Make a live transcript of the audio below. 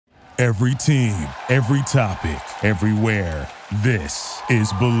Every team, every topic, everywhere. This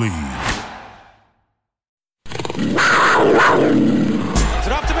is Believe. It's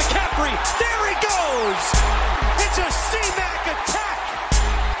it up to McCaffrey. There he goes. It's a C-Mac attack.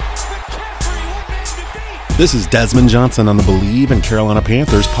 McCaffrey, one man to beat. This is Desmond Johnson on the Believe in Carolina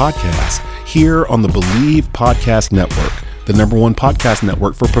Panthers podcast, here on the Believe Podcast Network, the #1 podcast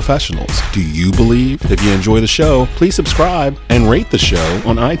network for professionals. Do you believe? If you enjoy the show, please subscribe and rate the show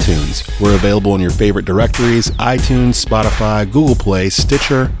on iTunes. We're available in your favorite directories: iTunes, Spotify, Google Play,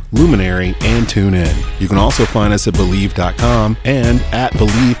 Stitcher, Luminary, and TuneIn. You can also find us at Believe.com and at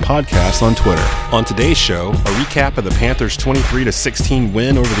Believe Podcasts on Twitter. On today's show, a recap of the Panthers' 23-16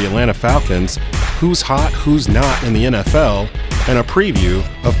 win over the Atlanta Falcons, who's hot, who's not in the NFL, and a preview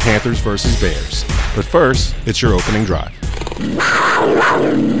of Panthers versus Bears. But first, it's your opening drive.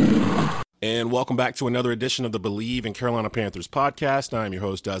 And welcome back to another edition of the Believe in Carolina Panthers podcast. I am your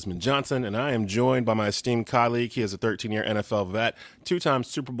host, Desmond Johnson, and I am joined by my esteemed colleague. He is a 13-year NFL vet, two-time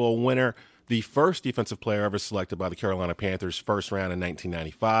Super Bowl winner, the first defensive player ever selected by the Carolina Panthers first round in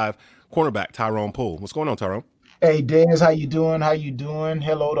 1995, cornerback Tyrone Poole. What's going on, Tyrone? Hey, Dennis, how you doing? How you doing?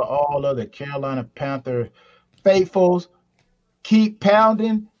 Hello to all of the Carolina Panther faithfuls. Keep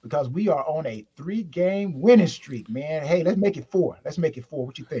pounding because we are on a 3-game winning streak, man. Hey, let's make it 4.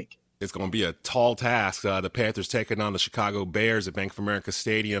 What you think? It's going to be a tall task. The Panthers taking on the Chicago Bears at Bank of America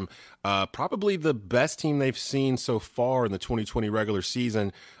Stadium. Probably the best team they've seen so far in the 2020 regular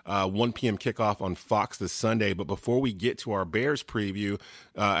season. 1 p.m. kickoff on Fox this Sunday. But before we get to our Bears preview,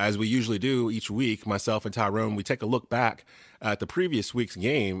 as we usually do each week, myself and Tyrone, we take a look back at the previous week's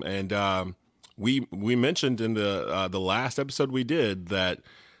game. And we mentioned in the last episode we did that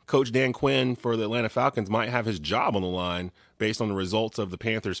Coach Dan Quinn for the Atlanta Falcons might have his job on the line based on the results of the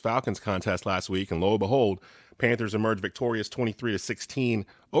Panthers-Falcons contest last week. And lo and behold, Panthers emerged victorious 23-16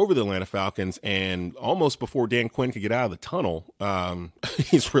 over the Atlanta Falcons. And almost before Dan Quinn could get out of the tunnel,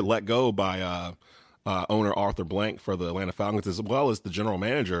 he's let go by owner Arthur Blank for the Atlanta Falcons, as well as the general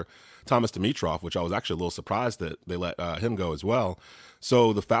manager, Thomas Dimitroff, which I was actually a little surprised that they let him go as well.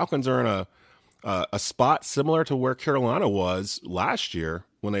 So the Falcons are in a spot similar to where Carolina was last year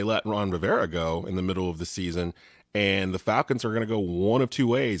when they let Ron Rivera go in the middle of the season. And the Falcons are going to go one of two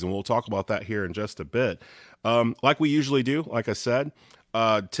ways, and we'll talk about that here in just a bit. Like we usually do, like I said,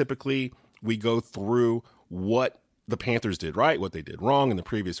 typically we go through what the Panthers did right, what they did wrong in the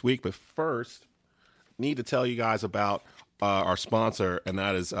previous week. But first, need to tell you guys about our sponsor, and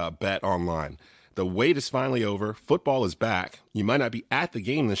that is Bet Online. The wait is finally over. Football is back. You might not be at the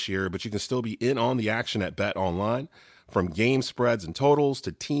game this year, but you can still be in on the action at Bet Online. From game spreads and totals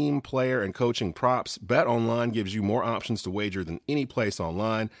to team, player, and coaching props, Bet Online gives you more options to wager than any place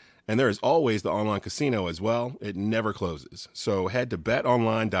online. And there is always the online casino as well. It never closes. So head to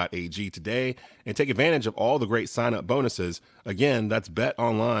betonline.ag today and take advantage of all the great sign-up bonuses. Again, that's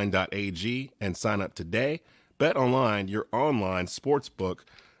betonline.ag and sign up today. Bet Online, your online sportsbook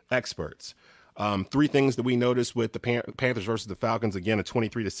experts. 3 things that we noticed with the Panthers versus the Falcons. Again, a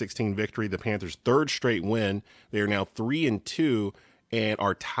 23-16 victory. The Panthers' 3rd straight win. They are now 3-2 and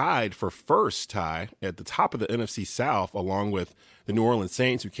are tied for first tie at the top of the NFC South, along with the New Orleans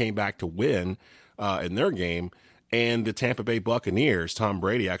Saints, who came back to win in their game, and the Tampa Bay Buccaneers. Tom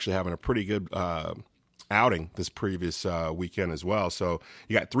Brady actually having a pretty good outing this previous weekend as well. So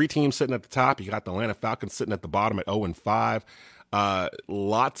you got 3 teams sitting at the top. You got the Atlanta Falcons sitting at the bottom at 0-5.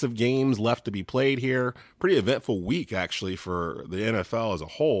 Lots of games left to be played here. Pretty eventful week, actually, for the NFL as a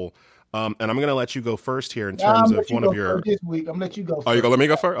whole. And I'm going to let you go first here in terms of one of your. This week, I'm going to let you go first. Oh, you're going to let me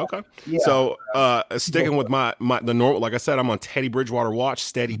go first? Okay. Yeah. So sticking with the normal, like I said, I'm on Teddy Bridgewater watch.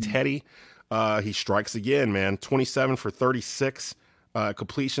 Steady Teddy. He strikes again, man. 27 for 36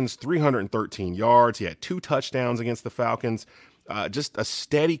 completions, 313 yards. He had 2 touchdowns against the Falcons. Just a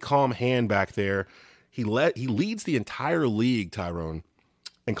steady, calm hand back there. He leads the entire league, Tyrone,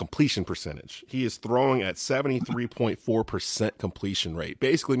 in completion percentage. He is throwing at 73.4% completion rate,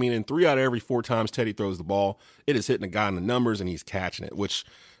 basically meaning 3 out of every 4 times Teddy throws the ball, it is hitting a guy in the numbers and he's catching it, which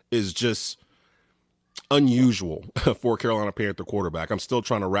is just unusual for a Carolina Panther quarterback. I'm still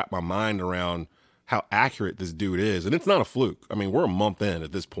trying to wrap my mind around how accurate this dude is, and it's not a fluke. I mean, we're a month in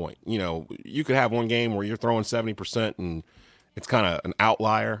at this point. You know, you could have one game where you're throwing 70% and it's kind of an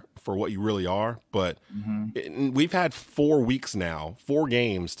outlier for what you really are, but we've had 4 weeks now, 4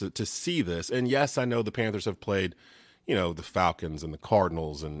 games to see this. And yes, I know the Panthers have played, you know, the Falcons and the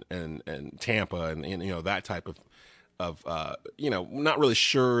Cardinals and Tampa and you know, that type of you know, not really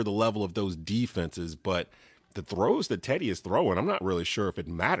sure the level of those defenses, but the throws that Teddy is throwing, I'm not really sure if it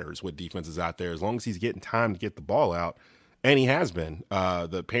matters what defense is out there, as long as he's getting time to get the ball out. And he has been.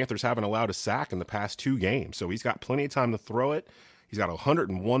 The Panthers haven't allowed a sack in the past 2 games, so he's got plenty of time to throw it. He's got a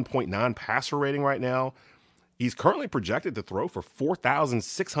 101.9 passer rating right now. He's currently projected to throw for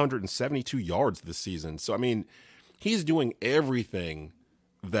 4,672 yards this season. So, I mean, he's doing everything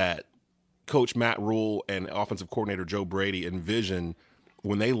that Coach Matt Rule and offensive coordinator Joe Brady envision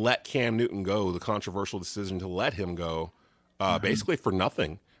when they let Cam Newton go, the controversial decision to let him go, basically for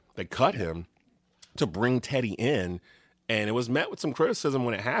nothing. They cut him to bring Teddy in, and it was met with some criticism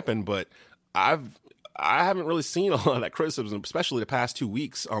when it happened, but I haven't really seen a lot of that criticism, especially the past 2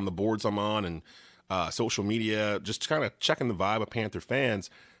 weeks on the boards I'm on and social media, just kind of checking the vibe of Panther fans.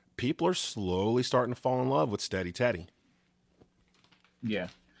 People are slowly starting to fall in love with Steady Teddy. Yeah.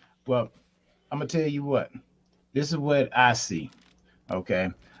 Well, I'm going to tell you what. This is what I see, okay?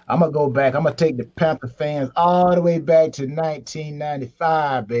 I'm going to go back. I'm going to take the Panther fans all the way back to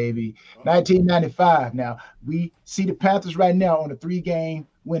 1995, baby. 1995. Now, we see the Panthers right now on a 3-game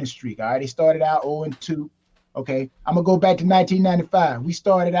winning streak, all right? They started out 0-2. Okay, I'm going to go back to 1995. We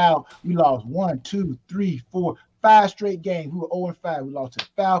started out, we lost 5 straight games. We were 0-5. We lost to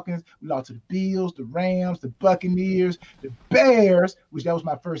the Falcons. We lost to the Bills, the Rams, the Buccaneers, the Bears, which that was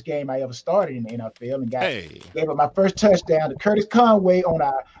my first game I ever started in the NFL and gave up my first touchdown to Curtis Conway on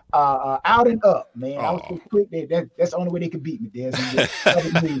our out and up, man. I was so quick. That's the only way they could beat me, Des.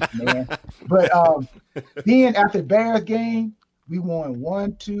 Man. But then after the Bears game, we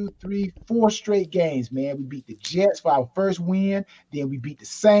won 4 straight games, man. We beat the Jets for our first win. Then we beat the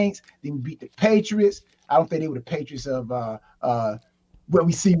Saints. Then we beat the Patriots. I don't think they were the Patriots of what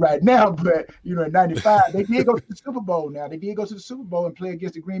we see right now, but, in 95, they did go to the Super Bowl now. They did go to the Super Bowl and play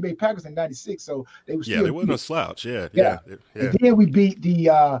against the Green Bay Packers in 96, so they were still. Yeah, they wasn't a slouch, yeah. And then we beat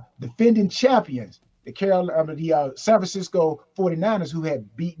the defending champions, the San Francisco 49ers, who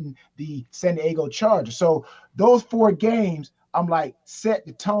had beaten the San Diego Chargers. So those 4 games, I'm like, set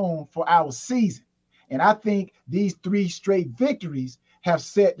the tone for our season. And I think these 3 straight victories have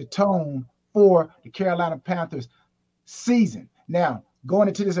set the tone for the Carolina Panthers season. Now, going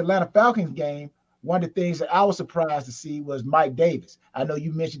into this Atlanta Falcons game, one of the things that I was surprised to see was Mike Davis. I know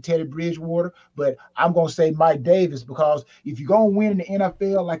you mentioned Teddy Bridgewater, but I'm going to say Mike Davis, because if you're going to win in the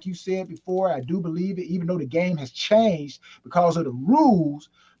NFL, like you said before, I do believe it, even though the game has changed because of the rules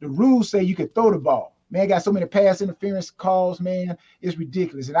say you can throw the ball. Man, got so many pass interference calls, man, it's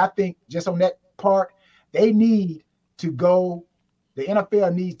ridiculous. And I think just on that part, the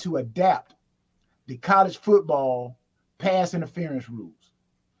NFL needs to adapt the college football pass interference rules.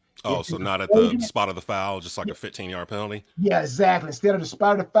 Oh, so not at the spot of the foul, just like a 15-yard penalty? Yeah, exactly. Instead of the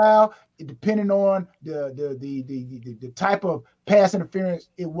spot of the foul, depending on the type of pass interference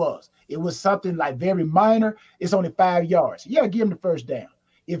it was. It was something like very minor. It's only 5 yards. Yeah, give him the first down.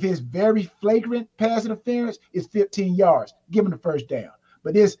 If it's very flagrant pass interference, it's 15 yards. Give him the first down.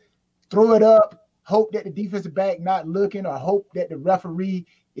 But this throw it up, hope that the defensive back not looking, or hope that the referee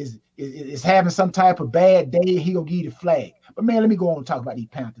is having some type of bad day, he'll give you the flag. But man, let me go on and talk about these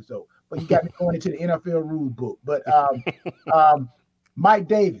Panthers though. But you got me going into the NFL rule book. But Mike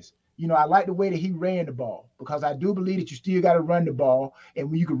Davis, I like the way that he ran the ball, because I do believe that you still got to run the ball.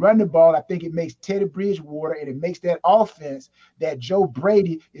 And when you can run the ball, I think it makes Teddy Bridgewater and it makes that offense that Joe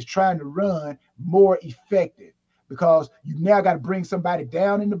Brady is trying to run more effective, because you now got to bring somebody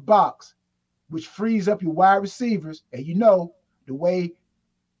down in the box, which frees up your wide receivers. And the way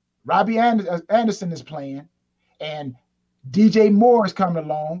Robbie Anderson is playing, and DJ Moore is coming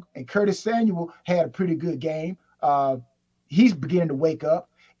along, and Curtis Samuel had a pretty good game. He's beginning to wake up.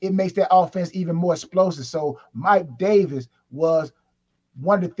 It makes that offense even more explosive. So Mike Davis was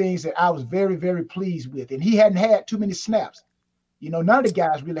one of the things that I was very, very pleased with. And he hadn't had too many snaps. None of the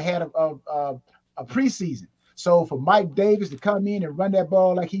guys really had a preseason. So for Mike Davis to come in and run that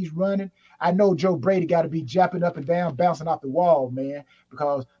ball like he's running, I know Joe Brady got to be jumping up and down, bouncing off the wall, man,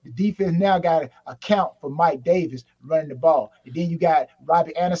 because the defense now got to account for Mike Davis running the ball. And then you got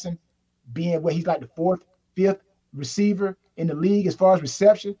Robbie Anderson being he's like the 4th, 5th receiver in the league as far as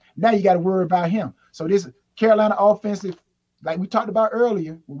reception. Now you got to worry about him. So this Carolina offensive, like we talked about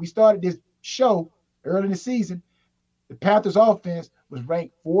earlier, when we started this show early in the season, the Panthers offense was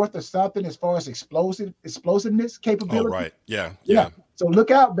ranked 4th or something as far as explosiveness capability. Oh, right. Yeah. So look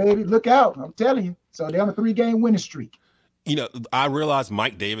out, baby. Look out. I'm telling you. So they're on a 3-game winning streak. I realized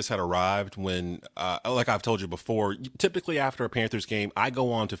Mike Davis had arrived when, like I've told you before, typically after a Panthers game, I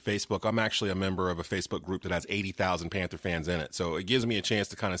go on to Facebook. I'm actually a member of a Facebook group that has 80,000 Panther fans in it. So it gives me a chance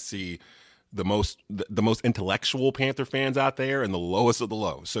to kind of see the most intellectual Panther fans out there and the lowest of the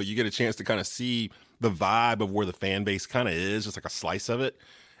low. So you get a chance to kind of see the vibe of where the fan base kind of is, just like a slice of it.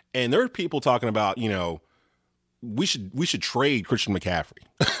 And there are people talking about, we should trade Christian McCaffrey.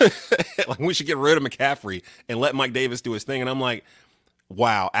 Like, we should get rid of McCaffrey and let Mike Davis do his thing. And I'm like,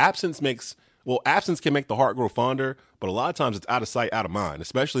 wow, absence can make the heart grow fonder, but a lot of times it's out of sight, out of mind,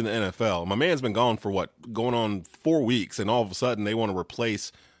 especially in the NFL. My man's been gone for going on 4 weeks, and all of a sudden they want to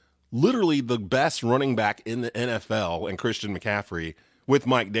replace literally the best running back in the NFL and Christian McCaffrey with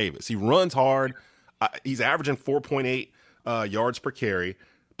Mike Davis. He runs hard. He's averaging 4.8 yards per carry,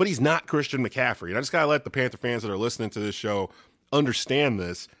 but he's not Christian McCaffrey. And I just got to let the Panther fans that are listening to this show understand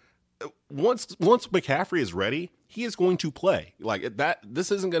this. Once McCaffrey is ready, he is going to play. Like that.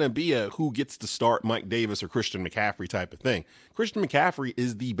 This isn't going to be a who gets to start Mike Davis or Christian McCaffrey type of thing. Christian McCaffrey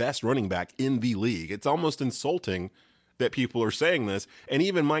is the best running back in the league. It's almost insulting that people are saying this. And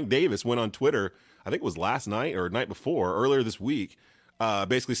even Mike Davis went on Twitter, I think it was last night or night before, earlier this week,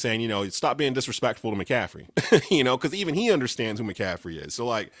 basically saying, stop being disrespectful to McCaffrey, because even he understands who McCaffrey is. So,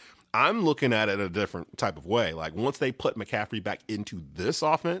 like, I'm looking at it a different type of way. Like, once they put McCaffrey back into this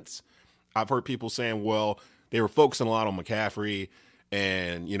offense, I've heard people saying, well, they were focusing a lot on McCaffrey,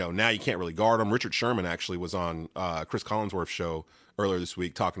 and, now you can't really guard him. Richard Sherman actually was on Chris Collinsworth's show earlier this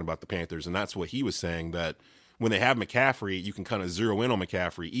week talking about the Panthers, and that's what he was saying, that when they have McCaffrey, you can kind of zero in on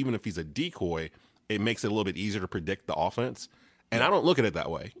McCaffrey. Even if he's a decoy, it makes it a little bit easier to predict the offense. And I don't look at it that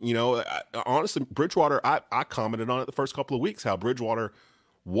way. Honestly, Bridgewater, I commented on it the first couple of weeks, how Bridgewater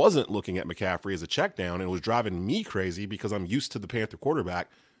wasn't looking at McCaffrey as a check down, and it was driving me crazy because I'm used to the Panther quarterback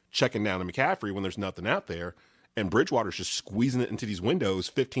checking down to McCaffrey when there's nothing out there. And Bridgewater's just squeezing it into these windows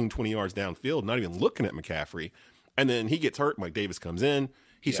 15, 20 yards downfield, not even looking at McCaffrey. And then he gets hurt. Mike Davis comes in.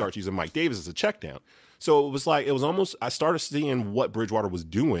 He starts using Mike Davis as a check down. So it was almost, I started seeing what Bridgewater was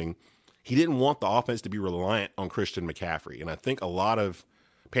doing. He didn't want the offense to be reliant on Christian McCaffrey. And I think a lot of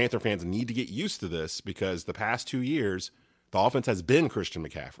Panther fans need to get used to this because the past 2 years, the offense has been Christian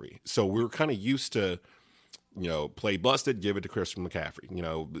McCaffrey. So we were kind of used to, play busted, give it to Christian McCaffrey.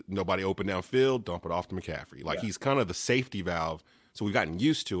 Nobody open downfield, dump it off to McCaffrey. Like, he's kind of the safety valve. So we've gotten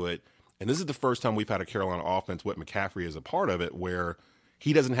used to it. And this is the first time we've had a Carolina offense with McCaffrey as a part of it where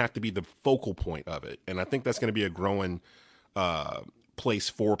he doesn't have to be the focal point of it. And I think that's going to be a growing place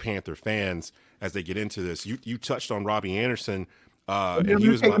for Panther fans as they get into this. You touched on Robbie Anderson. Let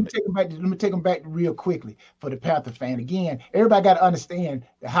me take him back real quickly for the Panther fan. Again, everybody got to understand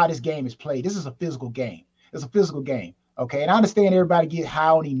how this game is played. This is a physical game. It's a physical game. Okay. And I understand everybody get high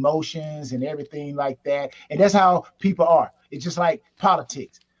on emotions and everything like that. And that's how people are. It's just like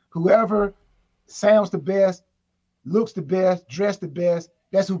politics. Whoever sounds the best, looks the best, dressed the best,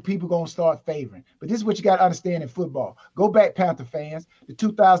 that's who people going to start favoring. But this is what you got to understand in football. Go back, Panther fans, to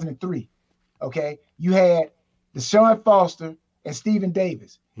 2003. Okay. You had Deshaun Foster and Stephen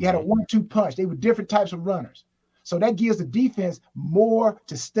Davis. You had a 1-2 punch. They were different types of runners. So that gives the defense more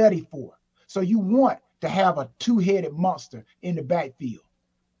to study for. So you want to have a two-headed monster in the backfield.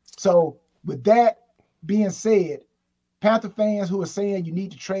 So with that being said, Panther fans who are saying you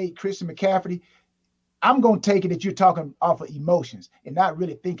need to trade Christian McCaffrey, I'm going to take it that you're talking off of emotions and not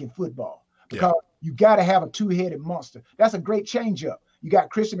really thinking football because you got to have a two-headed monster. That's a great changeup. You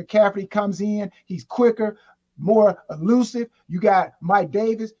got Christian McCaffrey comes in. He's quicker, more elusive. You got Mike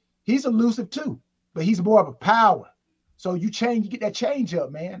Davis. He's elusive too, but he's more of a power. So you get that change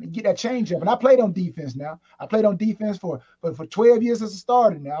up, man. You get that change up. And I played on defense now. I played on defense for 12 years as a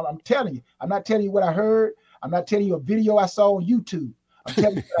starter now. I'm telling you. I'm not telling you what I heard. I'm not telling you a video I saw on YouTube. I'm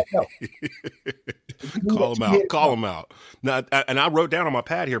telling you what I know. Call him out. Now, and I wrote down on my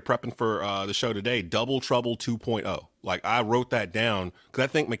pad here prepping for the show today, Double Trouble 2.0. Like, I wrote that down because I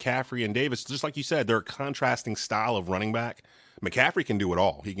think McCaffrey and Davis, just like you said, they're a contrasting style of running back. McCaffrey can do it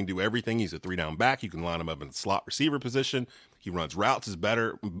all. He can do everything. He's a 3-down back. You can line him up in the slot receiver position. He runs routes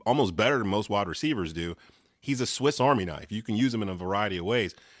almost better than most wide receivers do. He's a Swiss Army knife. You can use him in a variety of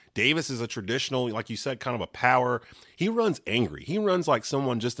ways. Davis is a traditional, like you said, kind of a power. He runs angry. He runs like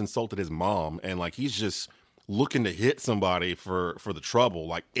someone just insulted his mom, and like he's just looking to hit somebody for the trouble,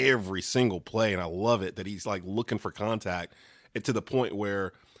 like every single play. And I love it that he's like looking for contact, and to the point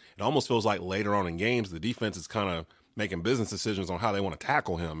where it almost feels like later on in games the defense is kind of making business decisions on how they want to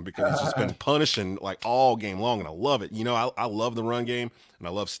tackle him because he's just been punishing like all game long, and I love it. I love the run game, and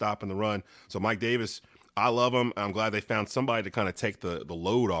I love stopping the run. So Mike Davis, I love him. I'm glad they found somebody to kind of take the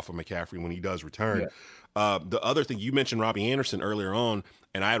load off of McCaffrey when he does return. Yeah. The other thing, you mentioned Robbie Anderson earlier on,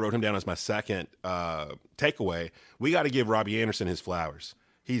 and I wrote him down as my second takeaway. We got to give Robbie Anderson his flowers.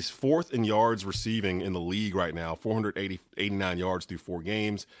 He's fourth in yards receiving in the league right now, 489 yards through 4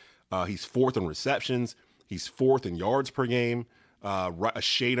 games. He's fourth in receptions. He's fourth in yards per game, a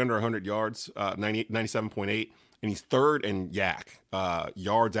shade under 100 yards, 97.8. And he's third in YAC,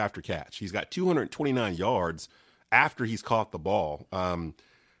 yards after catch. He's got 229 yards after he's caught the ball.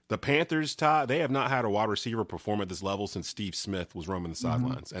 The Panthers, Todd, they have not had a wide receiver perform at this level since Steve Smith was roaming the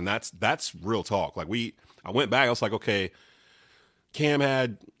sidelines. And that's real talk. Like I went back, I was like, okay, Cam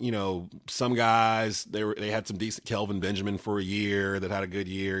had, some guys, they had some decent. Kelvin Benjamin for a year that had a good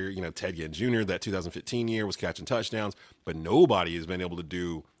year. Ted Ginn Jr., that 2015 year, was catching touchdowns. But nobody has been able to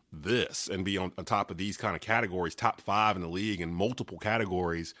do this and be on top of these kind of categories, top 5 in the league in multiple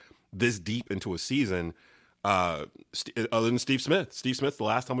categories this deep into a season. Other than Steve Smith. Steve Smith's the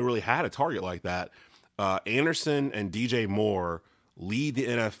last time we really had a target like that. Anderson and DJ Moore lead the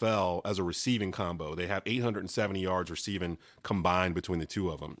NFL as a receiving combo. They have 870 yards receiving combined between the two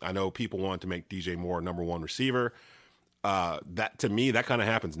of them. I know people want to make DJ Moore a number 1 receiver. That to me, that kind of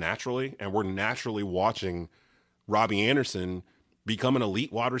happens naturally, and we're naturally watching Robbie Anderson become an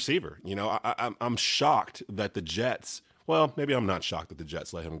elite wide receiver. I'm shocked that the Jets. Well, maybe I'm not shocked that the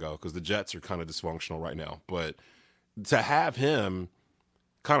Jets let him go, because the Jets are kind of dysfunctional right now. But to have him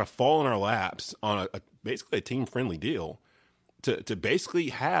kind of fall in our laps on basically a team-friendly deal, to basically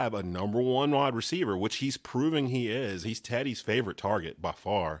have a number 1 wide receiver, which he's proving he is. He's Teddy's favorite target by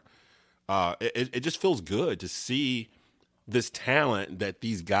far. It just feels good to see this talent that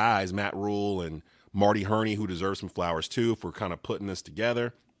these guys, Matt Rule and Marty Hurney, who deserves some flowers too for kind of putting this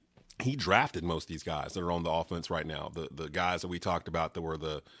together. He drafted most of these guys that are on the offense right now. The guys that we talked about that were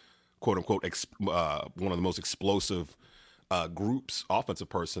the quote unquote one of the most explosive groups, offensive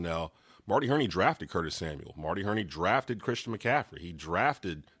personnel. Marty Hurney drafted Curtis Samuel. Marty Hurney drafted Christian McCaffrey. He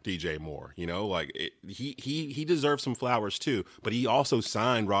drafted DJ Moore. He deserves some flowers too. But he also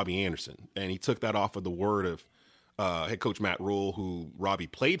signed Robbie Anderson, and he took that off of the word of head coach Matt Rule, who Robbie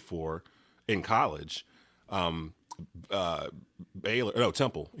played for in college.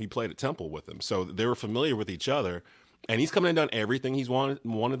 Temple. He played at Temple with him, so they were familiar with each other. And he's come in and done everything he's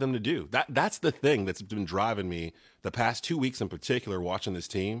wanted them to do. That's the thing that's been driving me the past 2 weeks in particular, watching this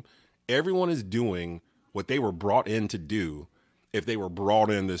team. Everyone is doing what they were brought in to do if they were brought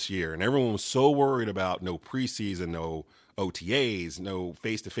in this year. And everyone was so worried about no preseason, no OTAs, no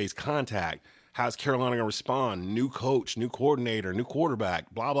face-to-face contact. How's Carolina going to respond? New coach, new coordinator, new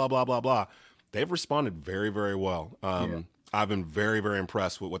quarterback, blah, blah, blah, blah, blah. They've responded very, very well. I've been very, very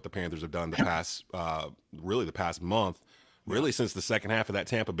impressed with what the Panthers have done the past month, really since the second half of that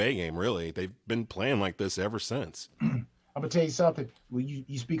Tampa Bay game. Really, they've been playing like this ever since. I'm gonna tell you something. When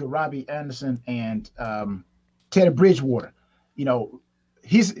you speak of Robbie Anderson and Teddy Bridgewater,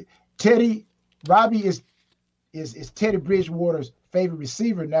 Robbie is Teddy Bridgewater's favorite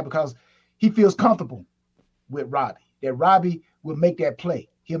receiver now, because he feels comfortable with Robbie. That Robbie will make that play.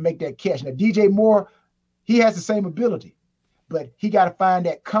 He'll make that catch. Now, DJ Moore, he has the same ability, but he got to find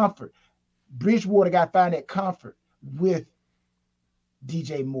that comfort. Bridgewater got to find that comfort with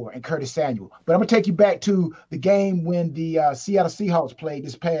DJ Moore and Curtis Samuel. But I'm going to take you back to the game when the Seattle Seahawks played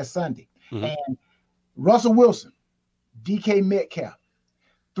this past Sunday. Mm-hmm. And Russell Wilson, DK Metcalf,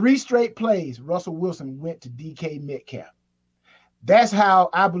 3 straight plays, Russell Wilson went to DK Metcalf. That's how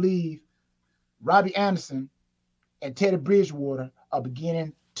I believe Robbie Anderson and Teddy Bridgewater are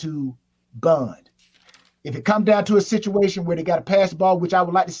beginning to bond. If it comes down to a situation where they got to pass the ball, which I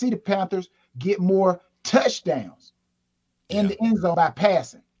would like to see the Panthers get more touchdowns in the end zone by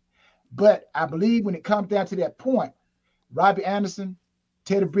passing. But I believe when it comes down to that point, Robbie Anderson,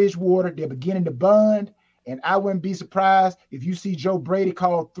 Teddy Bridgewater, they're beginning to bond. And I wouldn't be surprised if you see Joe Brady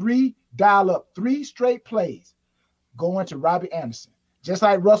dial up 3 straight plays going to Robbie Anderson. Just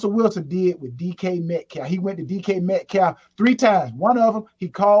like Russell Wilson did with DK Metcalf. He went to DK Metcalf 3 times. One of them he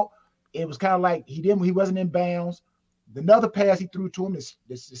caught. It was kind of like he wasn't in bounds. Another pass he threw to him,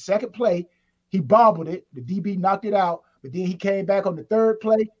 the second play, he bobbled it. The DB knocked it out. But then he came back on the 3rd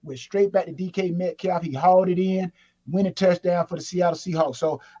play, went straight back to DK Metcalf. He hauled it in, winning touchdown for the Seattle Seahawks.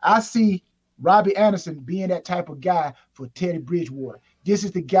 So I see Robbie Anderson being that type of guy for Teddy Bridgewater. This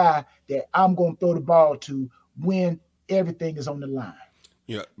is the guy that I'm going to throw the ball to when everything is on the line.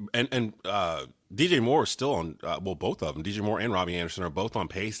 Yeah, and DJ Moore is still on. Both of them, DJ Moore and Robbie Anderson, are both on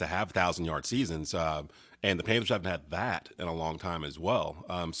pace to have 1,000-yard seasons, and the Panthers haven't had that in a long time as well.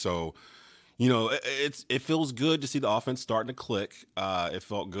 It feels good to see the offense starting to click. It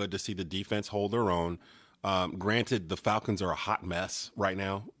felt good to see the defense hold their own. Granted, the Falcons are a hot mess right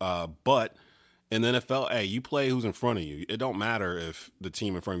now, but in the NFL, hey, you play who's in front of you. It don't matter if the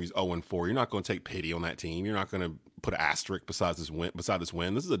team in front of you is 0-4. You're not going to take pity on that team. You're not going to put an asterisk beside this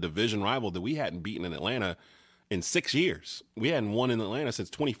win. This is a division rival that we hadn't beaten in Atlanta in 6 years. We hadn't won in Atlanta since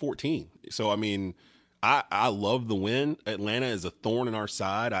 2014. So, I mean, I love the win. Atlanta is a thorn in our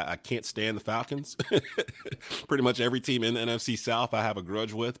side. I can't stand the Falcons. Pretty much every team in the NFC South I have a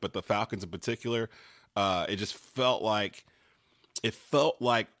grudge with, but the Falcons in particular, It just felt like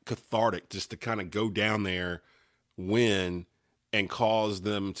cathartic just to kind of go down there, win, and cause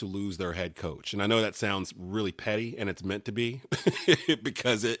them to lose their head coach. And I know that sounds really petty, and it's meant to be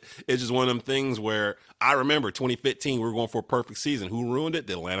because it's just one of them things where I remember 2015, we were going for a perfect season. Who ruined it?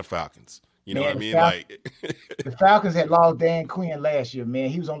 The Atlanta Falcons. You know what I mean? The Falcons had lost Dan Quinn last year, man.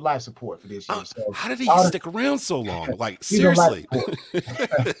 He was on life support for this year. So how did he stick around so long? Like, seriously.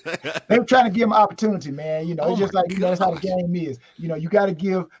 They were trying to give him opportunity, man. You know, it's just like, that's how the game is. You know, you got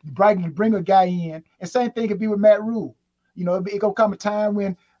to bring a guy in. And same thing could be with Matt Rule. You know, it going to come a time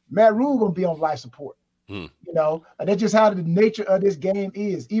when Matt Rule going to be on life support. You know, and that's just how the nature of this game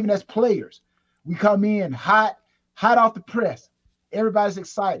is. Even as players, we come in hot off the press. Everybody's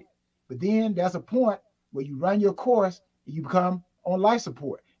excited. But then there's a point where you run your course and you become on life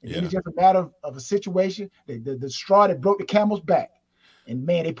support. And then it's just a matter of a situation, the straw that broke the camel's back. And,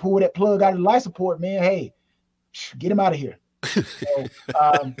 man, they pulled that plug out of life support, man. Hey, get him out of here. So,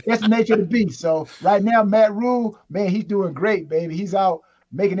 that's the nature of the beast. So right now, Matt Rule, man, he's doing great, baby. He's out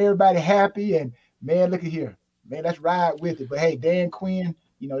making everybody happy. And, man, look at here. Man, let's ride with it. But, hey, Dan Quinn,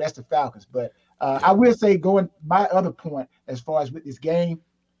 you know, that's the Falcons. But I will say, my other point as far as with this game,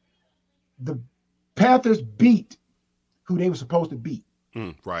 the Panthers beat who they were supposed to beat.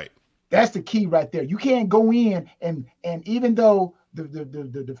 Right. That's the key right there. You can't go in and even though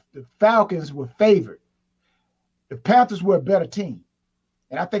the Falcons were favored, the Panthers were a better team.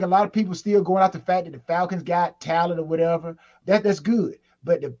 And I think a lot of people still going out the fact that the Falcons got talent or whatever. That's good.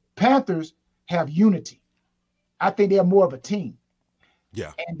 But the Panthers have unity. I think they're more of a team.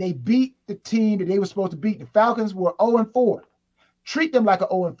 Yeah. And they beat the team that they were supposed to beat. The Falcons were 0-4. Treat them like an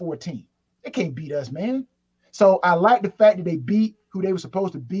 0-4 team. They can't beat us, man. So I like the fact that they beat who they were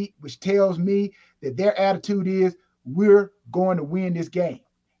supposed to beat, which tells me that their attitude is we're going to win this game.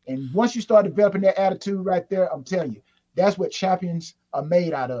 And once you start developing that attitude right there, I'm telling you, that's what champions are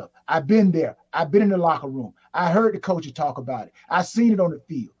made out of. I've been there. I've been in the locker room. I heard the coaches talk about it. I've seen it on the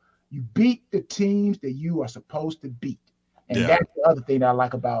field. You beat the teams that you are supposed to beat. And that's the other thing that I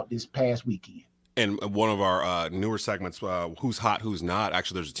like about this past weekend. And one of our newer segments, Who's Hot, Who's Not,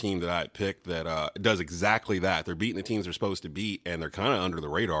 actually there's a team that I picked that does exactly that. They're beating the teams they're supposed to beat, and they're kind of under the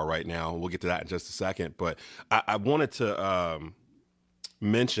radar right now. We'll get to that in just a second. But I wanted to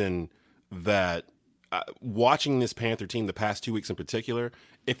mention that watching this Panther team the past 2 weeks in particular,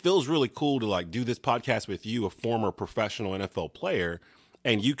 it feels really cool to like do this podcast with you, a former professional NFL player,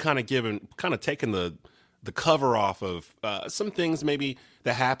 and you kind of taking the cover off of some things maybe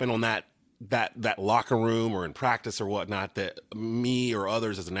that happen on that locker room or in practice or whatnot that me or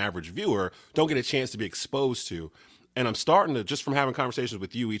others as an average viewer don't get a chance to be exposed to. And I'm starting to, just from having conversations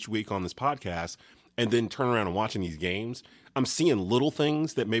with you each week on this podcast and then turn around and watching these games, I'm seeing little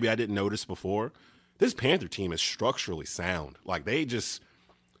things that maybe I didn't notice before. This Panther team is structurally sound. Like they just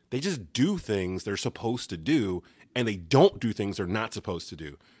do things they're supposed to do, and they don't do things they're not supposed to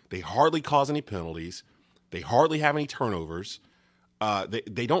do. They hardly cause any penalties. They hardly have any turnovers.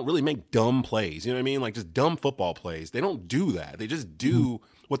 They don't really make dumb plays. You know what I mean? Like just dumb football plays. They don't do that. They just do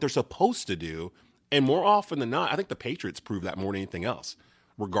what they're supposed to do. And more often than not, I think the Patriots prove that more than anything else.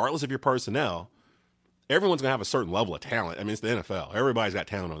 Regardless of your personnel, everyone's going to have a certain level of talent. I mean, it's the NFL. Everybody's got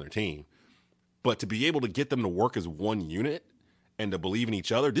talent on their team. But to be able to get them to work as one unit and to believe in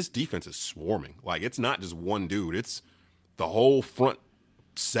each other, this defense is swarming. Like it's not just one dude. It's the whole front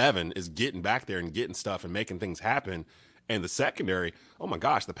seven is getting back there and getting stuff and making things happen. And the secondary, oh my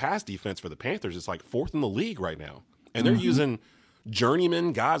gosh, the pass defense for the Panthers is like fourth in the league right now. And they're using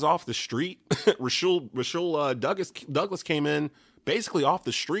journeyman guys off the street. Rasul Douglas came in basically off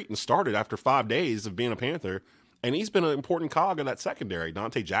the street and started after 5 days of being a Panther. And he's been an important cog in that secondary.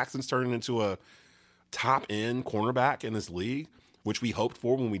 Dante Jackson's turning into a top-end cornerback in this league, which we hoped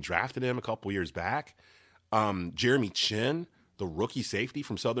for when we drafted him a couple years back. Jeremy Chin, the rookie safety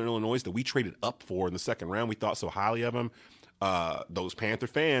from Southern Illinois that we traded up for in the second round. We thought so highly of him. Those Panther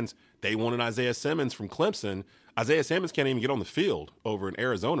fans, they wanted Isaiah Simmons from Clemson. Isaiah Simmons can't even get on the field over in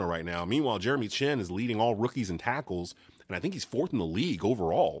Arizona right now. Meanwhile, Jeremy Chin is leading all rookies in tackles, and I think he's fourth in the league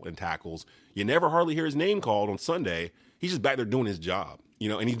overall in tackles. You never hardly hear his name called on Sunday. He's just back there doing his job, you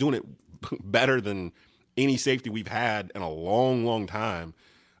know, and he's doing it better than any safety we've had in a long, long time.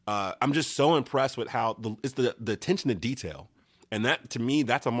 I'm just so impressed with how it's the attention to detail. And that, to me,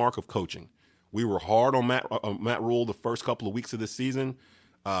 that's a mark of coaching. We were hard on Matt Rule the first couple of weeks of this season.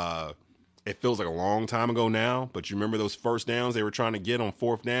 It feels like a long time ago now, but you remember those first downs they were trying to get on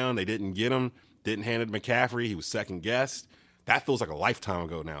fourth down? They didn't get them, didn't hand it to McCaffrey. He was second guessed. That feels like a lifetime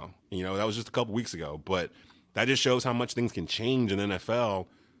ago now. You know, that was just a couple weeks ago. But that just shows how much things can change in the NFL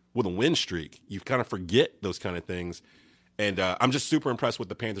with a win streak. You kind of forget those kind of things. And I'm just super impressed with what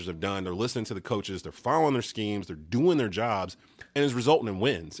the Panthers have done. They're listening to the coaches. They're following their schemes. They're doing their jobs, and it's resulting in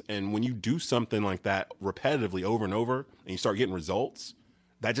wins. And when you do something like that repetitively over and over, and you start getting results,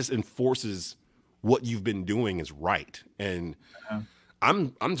 that just enforces what you've been doing is right. And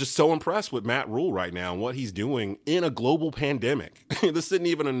I'm just so impressed with Matt Rule right now and what he's doing in a global pandemic. This isn't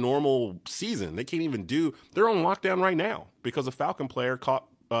even a normal season. They can't even they're on lockdown right now because a Falcon player caught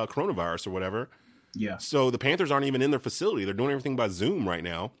coronavirus or whatever. Yeah. So the Panthers aren't even in their facility. They're doing everything by Zoom right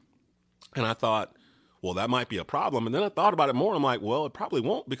now. And I thought, well, that might be a problem. And then I thought about it more. I'm like, well, it probably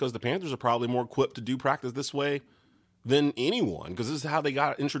won't, because the Panthers are probably more equipped to do practice this way than anyone, because this is how they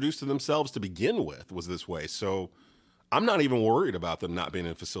got introduced to themselves to begin with, was this way. So I'm not even worried about them not being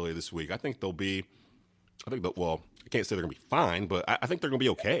in a facility this week. I think well, I can't say they're going to be fine, but I think they're going to be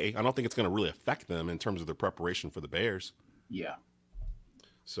okay. I don't think it's going to really affect them in terms of their preparation for the Bears. Yeah.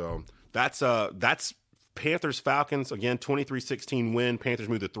 So that's Panthers Falcons again, 23-16 win. Panthers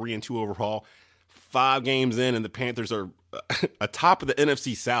move to 3-2 overall. 5 games in, and the Panthers are atop of the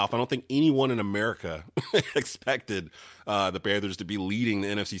NFC South. I don't think anyone in America expected the Panthers to be leading the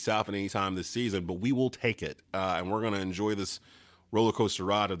NFC South at any time this season, but we will take it, and we're going to enjoy this roller coaster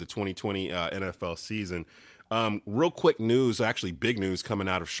ride of the 2020 NFL season. Real quick news, actually big news coming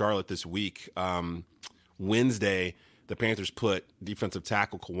out of Charlotte this week. Wednesday, the Panthers put defensive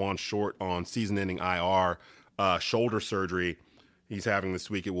tackle Kawann Short on season-ending IR, shoulder surgery he's having this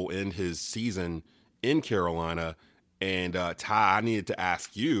week. It will end his season in Carolina. And Ty, I needed to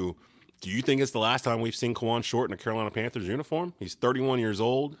ask you, do you think it's the last time we've seen Kawann Short in a Carolina Panthers uniform? He's 31 years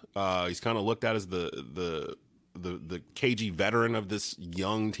old. He's kind of looked at as the KG veteran of this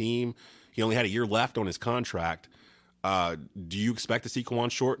young team. He only had a year left on his contract. Do you expect to see Kawann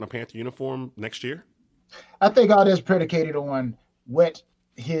Short in a Panther uniform next year? I think all that's predicated on what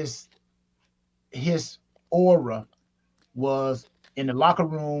his aura was in the locker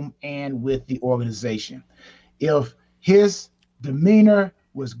room and with the organization. If his demeanor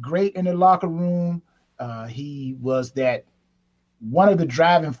was great in the locker room, he was that one of the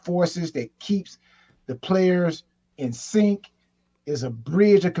driving forces that keeps the players in sync, is a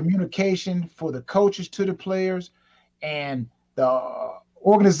bridge of communication for the coaches to the players, and the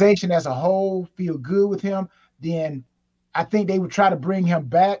organization as a whole feel good with him, then I think they would try to bring him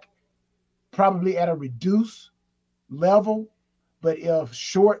back probably at a reduced level. But if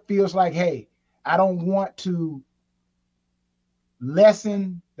Short feels like, hey, I don't want to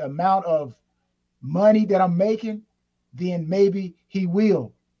lessen the amount of money that I'm making, then maybe he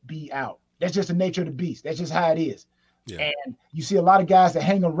will be out. That's just the nature of the beast. That's just how it is. Yeah. And you see a lot of guys that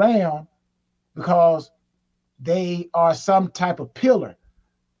hang around because they are some type of pillar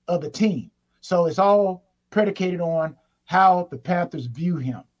of the team. So it's all predicated on how the Panthers view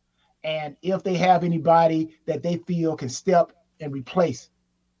him. And if they have anybody that they feel can step and replace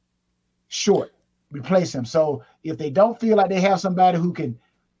him. So if they don't feel like they have somebody who can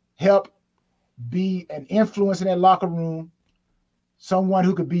help be an influence in that locker room, someone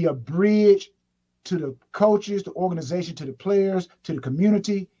who could be a bridge to the coaches, the organization, to the players, to the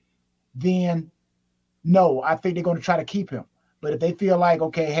community, then no, I think they're going to try to keep him. But if they feel like,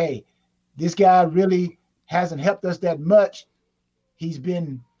 okay, hey, this guy really hasn't helped us that much, he's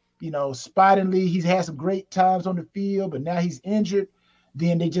been, spotingly, he's had some great times on the field, but now he's injured,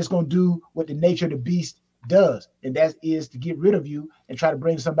 then they just going to do what the nature of the beast does. And that is to get rid of you and try to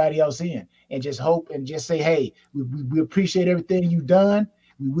bring somebody else in and just hope and just say, hey, we appreciate everything you've done.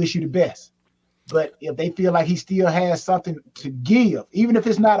 We wish you the best. But if they feel like he still has something to give, even if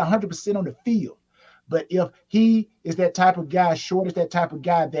it's not 100% on the field, but if he is that type of guy, Short is that type of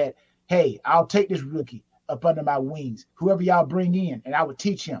guy that, hey, I'll take this rookie up under my wings, whoever y'all bring in, and I would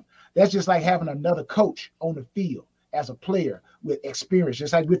teach him. That's just like having another coach on the field as a player with experience,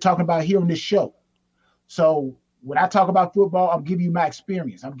 just like we're talking about here on this show. So when I talk about football, I'm giving you my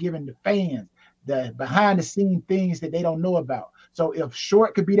experience. I'm giving the fans the behind-the-scene things that they don't know about. So if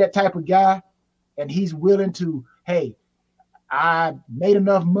Short could be that type of guy and he's willing to, hey, I made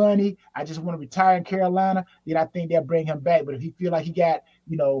enough money, I just want to retire in Carolina, then I think they'll bring him back. But if he feel like he got,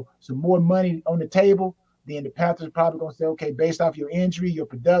 some more money on the table, then the Panthers are probably going to say, okay, based off your injury, your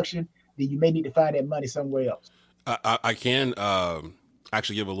production, then you may need to find that money somewhere else. I can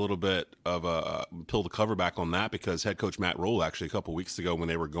actually give a little bit of a pull the cover back on that, because head coach Matt Rule, actually a couple weeks ago when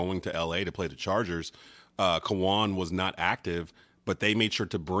they were going to L.A. to play the Chargers, Kawann was not active, but they made sure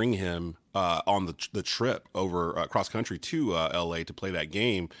to bring him on the trip over cross country to L.A. to play that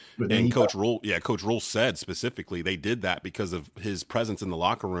game. And Coach Rule said specifically they did that because of his presence in the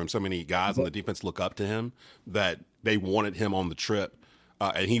locker room. So many guys on the defense look up to him that they wanted him on the trip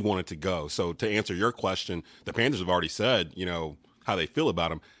and he wanted to go. So to answer your question, the Panthers have already said, how they feel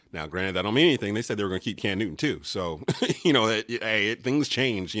about him. Now, granted, that don't mean anything. They said they were going to keep Cam Newton too. So, things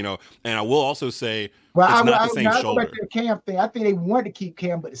change, And I will also say it's not the same shoulder. Go back to the Cam thing. I think they wanted to keep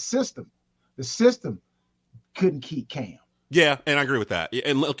Cam, but the system couldn't keep Cam. Yeah, and I agree with that.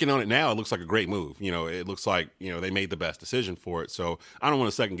 And looking on it now, it looks like a great move. It looks like, they made the best decision for it. So I don't want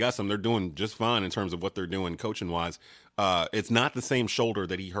to second guess them. They're doing just fine in terms of what they're doing coaching-wise. It's not the same shoulder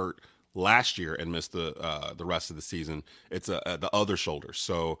that he hurt last year and missed the rest of the season. It's the other shoulder.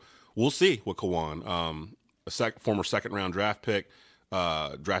 So we'll see with Kawan, former second-round draft pick,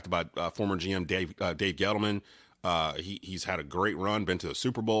 drafted by former GM Dave Gettleman. He's had a great run, been to the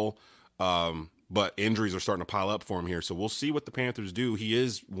Super Bowl. But injuries are starting to pile up for him here. So we'll see what the Panthers do. He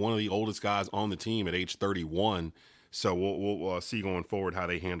is one of the oldest guys on the team at age 31. So we'll see going forward how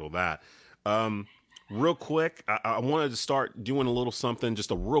they handle that. Real quick, I wanted to start doing a little something,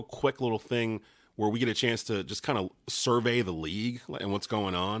 just a real quick little thing where we get a chance to just kind of survey the league and what's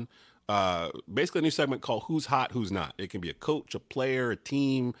going on. Basically a new segment called Who's Hot, Who's Not. It can be a coach, a player, a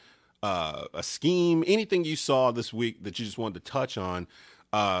team, a scheme, anything you saw this week that you just wanted to touch on.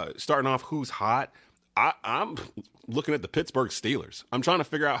 Starting off, who's hot? I'm looking at the Pittsburgh Steelers. I'm trying to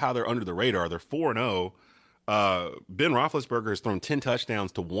figure out how they're under the radar. They're 4-0. Ben Roethlisberger has thrown 10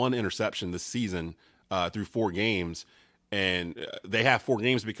 touchdowns to 1 interception this season through 4 games. And they have 4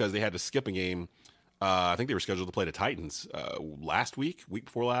 games because they had to skip a game. I think they were scheduled to play the Titans week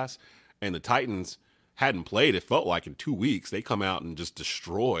before last. And the Titans hadn't played, it felt like, in 2 weeks. They come out and just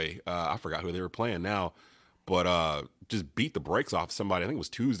destroy. I forgot who they were playing now. But just beat the brakes off somebody. I think it was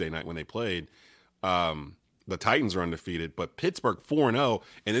Tuesday night when they played. The Titans are undefeated, but Pittsburgh 4-0.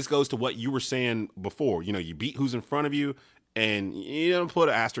 And this goes to what you were saying before. You beat who's in front of you, and you don't put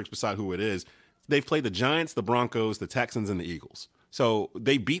an asterisk beside who it is. They've played the Giants, the Broncos, the Texans, and the Eagles. So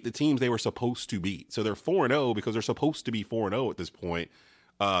they beat the teams they were supposed to beat. So they're 4-0 because they're supposed to be 4-0 at this point.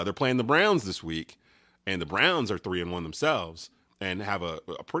 They're playing the Browns this week, and the Browns are 3-1 themselves. And have a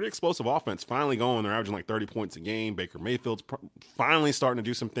pretty explosive offense finally going. They're averaging like 30 points a game. Baker Mayfield's finally starting to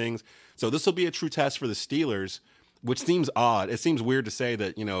do some things. So this will be a true test for the Steelers, which seems odd. It seems weird to say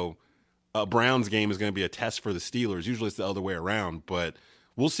that, a Browns game is going to be a test for the Steelers. Usually it's the other way around. But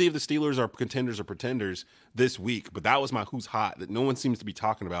we'll see if the Steelers are contenders or pretenders this week. But that was my who's hot that no one seems to be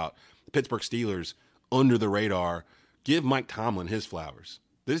talking about. The Pittsburgh Steelers under the radar. Give Mike Tomlin his flowers.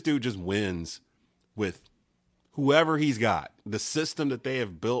 This dude just wins with whoever he's got, the system that they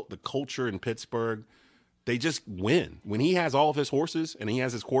have built, the culture in Pittsburgh, they just win. When he has all of his horses and he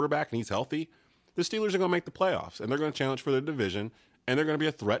has his quarterback and he's healthy, the Steelers are going to make the playoffs and they're going to challenge for their division and they're going to be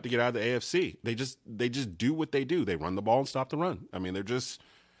a threat to get out of the AFC. They just do what they do. They run the ball and stop the run. I mean, they're just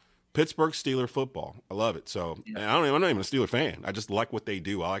Pittsburgh Steeler football. I love it. So and I'm not even a Steeler fan. I just like what they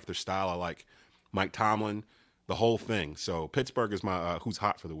do. I like their style. I like Mike Tomlin, the whole thing. So Pittsburgh is my who's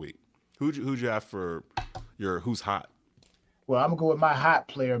hot for the week. Who'd you have for your who's hot? Well, I'm going to go with my hot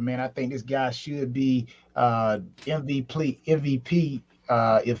player, man. I think this guy should be MVP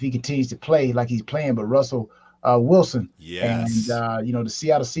if he continues to play like he's playing, but Russell Wilson. Yes. And, the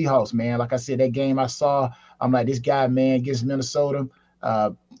Seattle Seahawks, man. Like I said, that game I saw, I'm like, this guy, man, against Minnesota,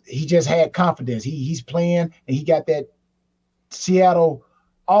 he just had confidence. He's playing, and he got that Seattle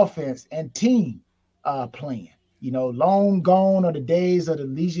offense and team playing. Long gone are the days of the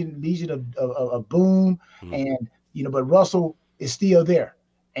legion of boom, and but Russell is still there,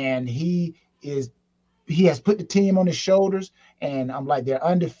 and he has put the team on his shoulders, and I'm like, they're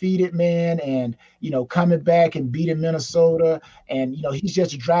undefeated, man, and coming back and beating Minnesota, and he's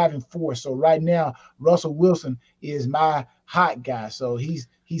just a driving force. So right now, Russell Wilson is my hot guy, so he's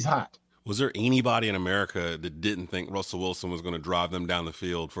hot. Was there anybody in America that didn't think Russell Wilson was going to drive them down the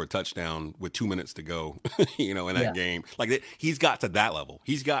field for a touchdown with 2 minutes to go, in that game? Like, he's got to that level.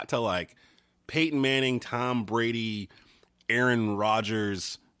 He's got to, like, Peyton Manning, Tom Brady, Aaron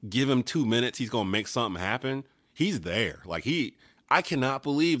Rodgers, give him 2 minutes, he's going to make something happen. He's there. Like, I cannot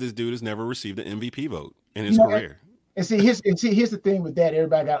believe this dude has never received an MVP vote in his career. And see, here's the thing with that.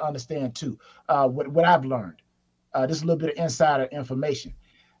 Everybody got to understand, too, what I've learned. This is a little bit of insider information.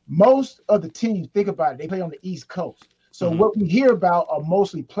 Most of the teams, think about it, they play on the East Coast. So what we hear about are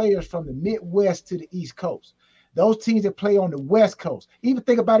mostly players from the Midwest to the East Coast. Those teams that play on the West Coast, even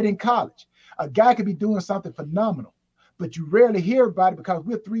think about it in college. A guy could be doing something phenomenal, but you rarely hear about it because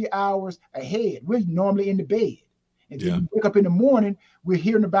we're 3 hours ahead. We're normally in the bed. And then you wake up in the morning, we're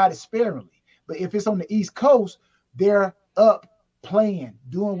hearing about it sparingly. But if it's on the East Coast, they're up playing,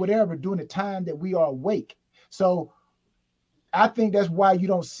 doing whatever, during the time that we are awake. So I think that's why you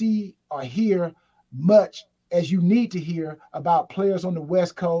don't see or hear much as you need to hear about players on the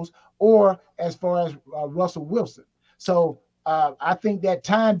West Coast or as far as Russell Wilson. So I think that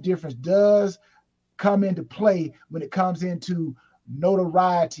time difference does come into play when it comes into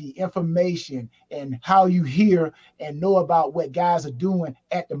notoriety, information, and how you hear and know about what guys are doing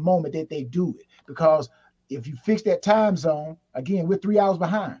at the moment that they do it. Because if you fix that time zone, again, we're 3 hours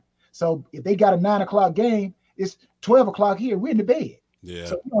behind. So if they got a 9 o'clock game, it's 12 o'clock here. We're in the bed. Yeah.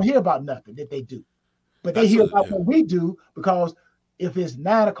 So we don't hear about nothing that they do. But they hear about what we do, because if it's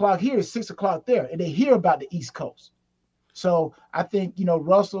 9 o'clock here, it's 6 o'clock there, and they hear about the East Coast. So I think,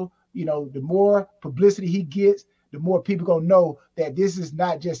 Russell, the more publicity he gets, the more people going to know that this is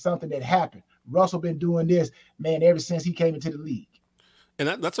not just something that happened. Russell been doing this, man, ever since he came into the league. And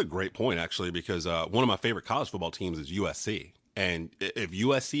that's a great point, actually, because one of my favorite college football teams is USC. And if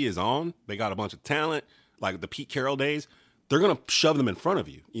USC is on, they got a bunch of talent, like the Pete Carroll days, they're going to shove them in front of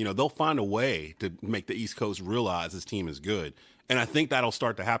you. They'll find a way to make the East Coast realize this team is good. And I think that'll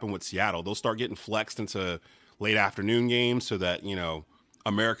start to happen with Seattle. They'll start getting flexed into late afternoon games so that,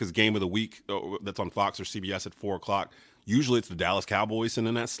 America's game of the week that's on Fox or CBS at 4 o'clock. Usually it's the Dallas Cowboys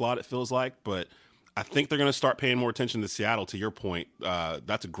in that slot, it feels like. But I think they're going to start paying more attention to Seattle, to your point.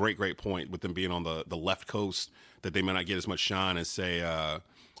 That's a great point with them being on the left coast, that they may not get as much shine as, say, a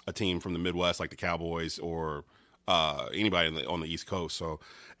team from the Midwest like the Cowboys or anybody on the East Coast. So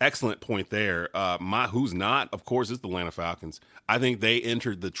excellent point there. My who's not, of course, is the Atlanta Falcons. I think they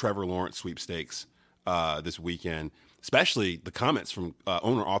entered the Trevor Lawrence sweepstakes this weekend, especially the comments from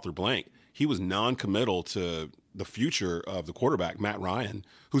owner Arthur Blank. He was non-committal to the future of the quarterback, Matt Ryan,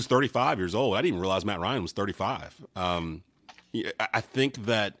 who's 35 years old. I didn't even realize Matt Ryan was 35. I think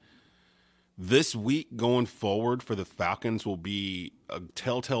that this week going forward for the Falcons will be a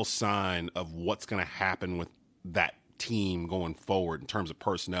telltale sign of what's going to happen with that team going forward in terms of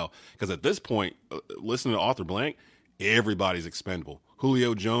personnel. Because at this point, listening to Arthur Blank, everybody's expendable.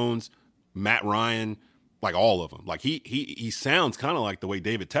 Julio Jones, Matt Ryan, like all of them. Like he sounds kind of like the way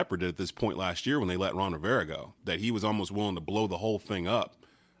David Tepper did at this point last year when they let Ron Rivera go, that he was almost willing to blow the whole thing up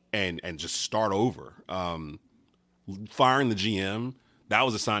and just start over. Firing the GM, that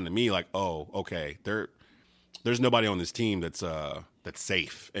was a sign to me like, oh, okay, there's nobody on this team that's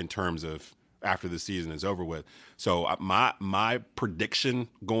safe in terms of after the season is over with. So my prediction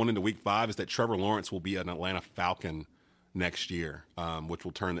going into week 5 is that Trevor Lawrence will be an Atlanta Falcon next year, which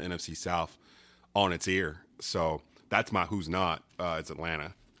will turn the NFC South on its ear. So that's my who's not. It's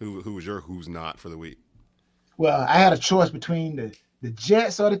Atlanta. Who was your who's not for the week? Well, I had a choice between the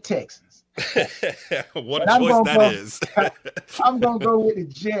Jets or the Texans. What a choice that is. I'm going to go with the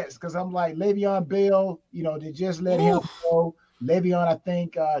Jets because I'm like Le'Veon Bell, they just let him go. Le'Veon, I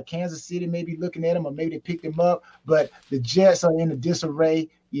think Kansas City may be looking at him, or maybe they picked him up. But the Jets are in a disarray.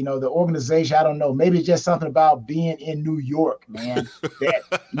 The organization, I don't know. Maybe it's just something about being in New York, man.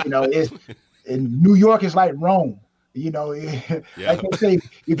 That, it's in New York is like Rome. Like I say,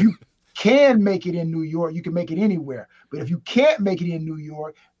 if you can make it in New York, you can make it anywhere. But if you can't make it in New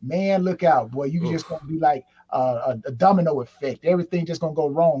York, man, look out, boy. You just going to be like a domino effect. Everything just going to go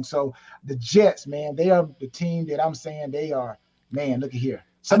wrong. So the Jets, man, they are the team that I'm saying they are. Man, look at here.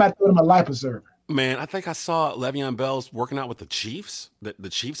 Somebody threw them a life preserver. Man, I think I saw Le'Veon Bell's working out with the Chiefs. That the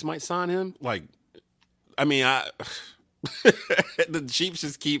Chiefs might sign him. Like, I mean, the Chiefs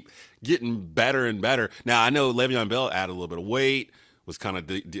just keep getting better and better. Now, I know Le'Veon Bell added a little bit of weight, was kind of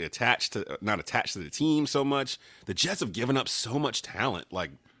not attached to the team so much. The Jets have given up so much talent.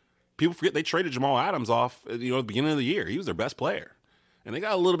 Like, people forget they traded Jamal Adams off at the beginning of the year. He was their best player. And they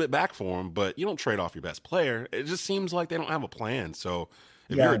got a little bit back for him, but you don't trade off your best player. It just seems like they don't have a plan. So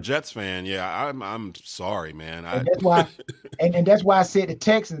if you're a Jets fan, I'm sorry, man. And that's why, and that's why I said the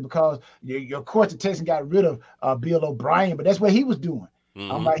Texans, because of course the Texans got rid of Bill O'Brien, but that's what he was doing.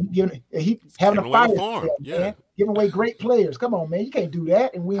 Mm-hmm. I'm like, he having a fire sale, man, giving away great players. Come on, man, you can't do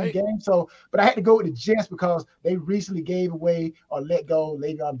that and win games. So, but I had to go with the Jets because they recently gave away or let go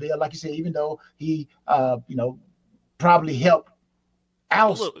Le'Veon Bell, like you said, even though he, probably helped. A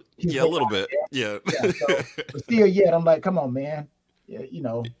little bit. Yeah. But still, I'm like, come on, man. Yeah,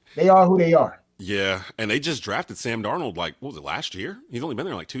 they are who they are. Yeah, and they just drafted Sam Darnold, like, what was it, last year? He's only been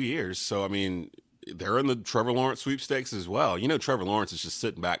there like 2 years. So, I mean, they're in the Trevor Lawrence sweepstakes as well. Trevor Lawrence is just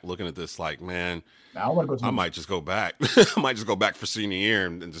sitting back looking at this like, man, I might just go back. I might just go back for senior year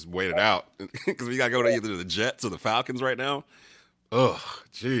and just wait it out. Because we got to go to either the Jets or the Falcons right now. Ugh,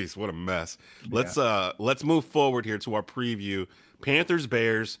 jeez, what a mess. Yeah. Let's move forward here to our preview. Panthers,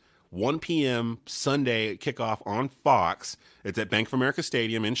 Bears, 1 p.m. Sunday kickoff on Fox. It's at Bank of America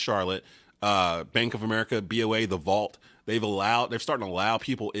Stadium in Charlotte. Bank of America, BOA, the Vault. They're starting to allow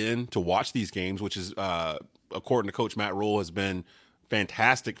people in to watch these games, which is according to Coach Matt Rule, has been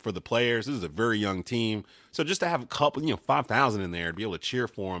fantastic for the players. This is a very young team. So just to have a couple, 5,000 in there to be able to cheer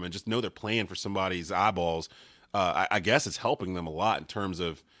for them and just know they're playing for somebody's eyeballs, I guess it's helping them a lot in terms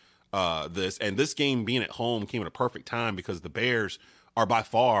of this. And this game being at home came at a perfect time because the Bears are by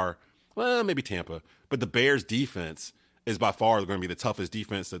far, well, maybe Tampa, but the Bears defense is by far going to be the toughest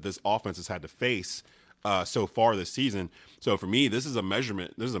defense that this offense has had to face so far this season. So for me, this is a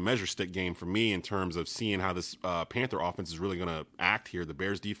measure stick game for me in terms of seeing how this Panther offense is really going to act here. The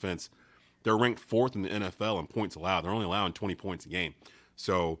Bears defense, they're ranked 4th in the NFL in points allowed. They're only allowing 20 points a game.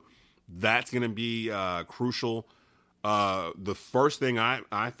 So that's going to be crucial. The first thing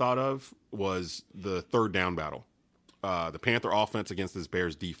I thought of was the third down battle. The Panther offense against this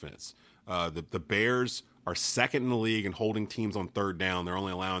Bears defense. The Bears are second in the league in holding teams on third down. They're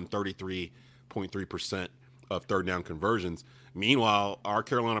only allowing 33.3% of third down conversions. Meanwhile, our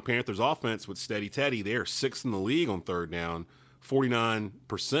Carolina Panthers offense with Steady Teddy, they are 6th in the league on third down,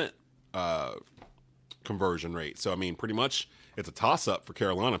 49% conversion rate. So, I mean, pretty much it's a toss-up for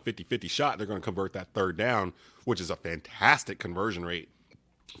Carolina, 50-50 shot. They're going to convert that third down, which is a fantastic conversion rate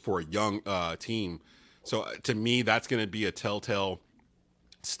for a young team. So, to me, that's going to be a telltale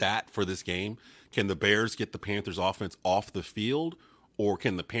stat for this game. Can the Bears get the Panthers offense off the field, or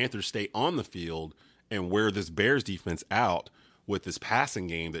can the Panthers stay on the field and wear this Bears defense out with this passing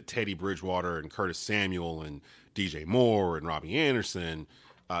game that Teddy Bridgewater and Curtis Samuel and DJ Moore and Robbie Anderson,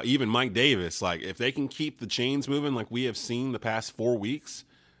 even Mike Davis, like if they can keep the chains moving like we have seen the past 4 weeks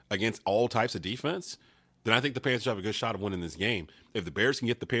against all types of defense, then I think the Panthers have a good shot of winning this game. If the Bears can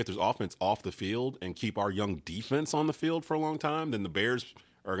get the Panthers offense off the field and keep our young defense on the field for a long time, then the Bears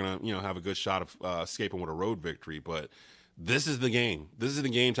are going to, have a good shot of escaping with a road victory. But this is the game. This is the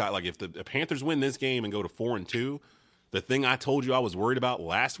game to, like, if the Panthers win this game and go to 4-2, the thing I told you I was worried about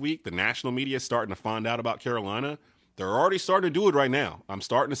last week, the national media is starting to find out about Carolina. They're already starting to do it right now. I'm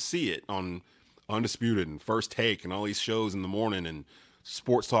starting to see it on Undisputed and First Take and all these shows in the morning and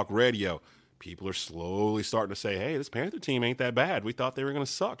Sports Talk Radio. People are slowly starting to say, hey, this Panther team ain't that bad. We thought they were going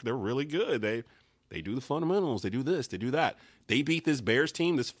to suck. They're really good. They do the fundamentals. They do this. They do that. They beat this Bears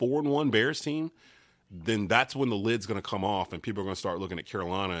team, this 4-1 Bears team. Then that's when the lid's going to come off and people are going to start looking at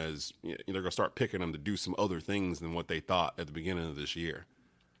Carolina as they're going to start picking them to do some other things than what they thought at the beginning of this year.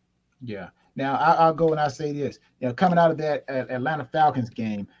 Yeah. Now I'll go and I say this, coming out of that Atlanta Falcons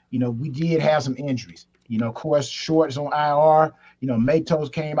game, we did have some injuries. Of course, Short is on IR. Matos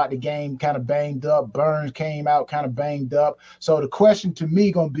came out the game kind of banged up. Burns came out kind of banged up. So the question to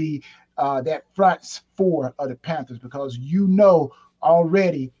me going to be that front four of the Panthers, because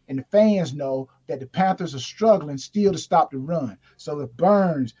already, and the fans know that the Panthers are struggling still to stop the run. So if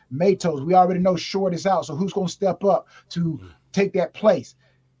Burns, Matos, we already know Short is out. So who's going to step up to take that place?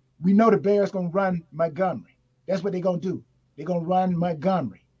 We know the Bears going to run Montgomery. That's what they're going to do. They're going to run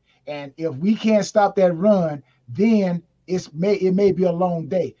Montgomery. And if we can't stop that run, then it may be a long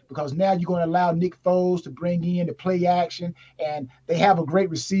day, because now you're going to allow Nick Foles to bring in the play action, and they have a great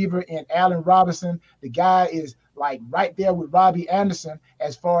receiver in Allen Robinson. The guy is like right there with Robbie Anderson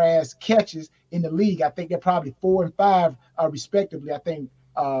as far as catches in the league. I think they're probably 4 and 5 respectively. I think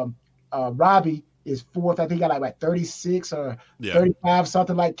Robbie is 4th. I think he got like 36 or 35,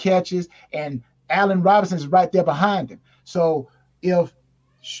 something like catches, and Allen Robinson is right there behind him. So if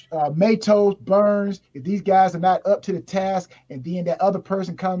Matos, Burns, if these guys are not up to the task, and then that other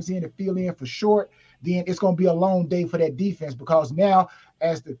person comes in to fill in for Short, then it's going to be a long day for that defense, because now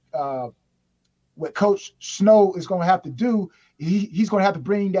as what Coach Snow is going to have to do, he's going to have to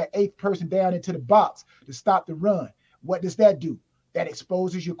bring that 8th person down into the box to stop the run. What does that do? That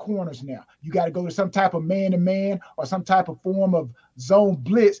exposes your corners now. You got to go to some type of man-to-man or some type of form of zone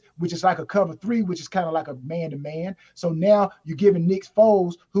blitz, which is like a cover 3, which is kind of like a man-to-man. So now you're giving Nick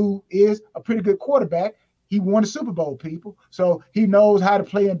Foles, who is a pretty good quarterback. He won the Super Bowl, people. So he knows how to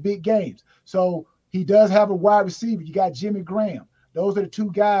play in big games. So he does have a wide receiver. You got Jimmy Graham. Those are the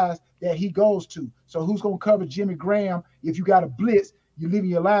 2 guys that he goes to. So who's going to cover Jimmy Graham if you got a blitz? You're leaving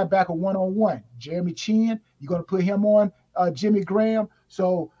your linebacker one-on-one. Jeremy Chin, you're going to put him on Jimmy Graham.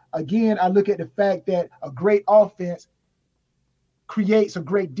 So again, I look at the fact that a great offense creates a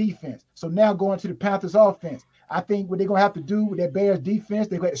great defense. So now going to the Panthers offense, I think what they're going to have to do with that Bears defense,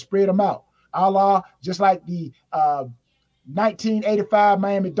 they're going to spread them out. Just like the 1985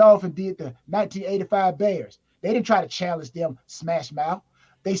 Miami Dolphins did the 1985 Bears. They didn't try to challenge them smash mouth.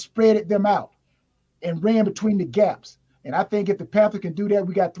 They spread them out and ran between the gaps. And I think if the Panthers can do that,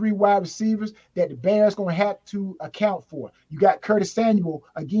 we got 3 wide receivers that the Bears going to have to account for. You got Curtis Samuel,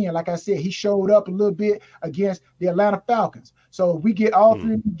 again, like I said, he showed up a little bit against the Atlanta Falcons. So if we get all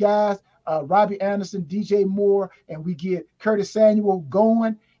 3 of these guys Robbie Anderson, DJ Moore, and we get Curtis Samuel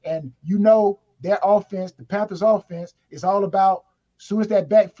going, and their offense, the Panthers' offense, is all about as soon as that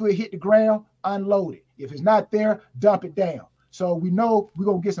back foot hit the ground, unload it. If it's not there, dump it down. So we know we're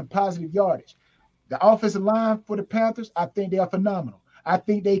going to get some positive yardage. The offensive line for the Panthers, I think they are phenomenal. I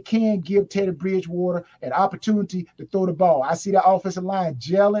think they can give Teddy Bridgewater an opportunity to throw the ball. I see that offensive line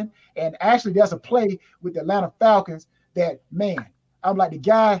gelling. And actually, there's a play with the Atlanta Falcons that, man, I'm like, the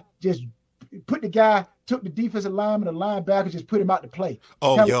guy just took the defensive lineman, the linebacker, just put him out to play.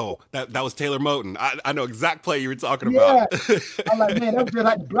 Oh, that was Taylor Moton. I know exact play you were talking about. I'm like, man, that was just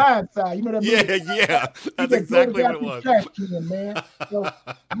like the blind side. You know what I mean? Yeah. That's exactly what it was. Man. So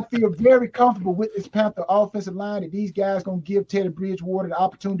I feel very comfortable with this Panther offensive line that these guys going to give Teddy Bridgewater the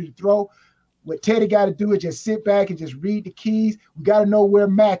opportunity to throw. What Teddy got to do is just sit back and just read the keys. We got to know where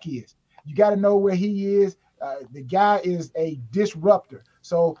Mac is. You got to know where he is. The guy is a disruptor.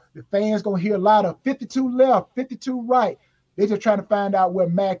 So the fans going to hear a lot of 52 left, 52 right. They're just trying to find out where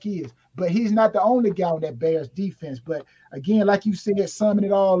Mac is. But he's not the only guy on that Bears defense. But again, like you said, summing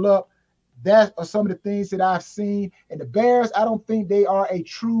it all up, that are some of the things that I've seen. And the Bears, I don't think they are a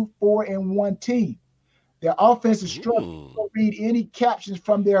true 4-1 team. Their offense is struggling. Don't read any captions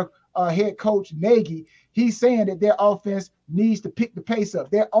from their head coach, Nagy. He's saying that their offense needs to pick the pace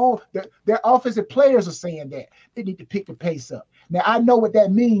up. Their offensive players are saying that. They need to pick the pace up. Now, I know what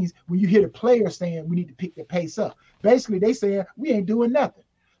that means when you hear the players saying we need to pick the pace up. Basically, they saying we ain't doing nothing.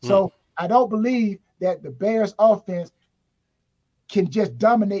 So I don't believe that the Bears offense can just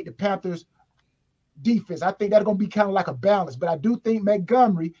dominate the Panthers defense. I think that's going to be kind of like a balance. But I do think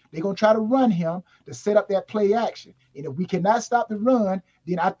Montgomery, they're going to try to run him to set up that play action. And if we cannot stop the run,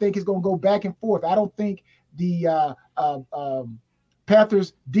 then I think it's going to go back and forth. I don't think the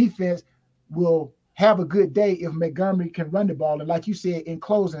Panthers defense will have a good day if Montgomery can run the ball. And like you said, in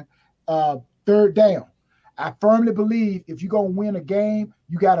closing, third down. I firmly believe if you're going to win a game,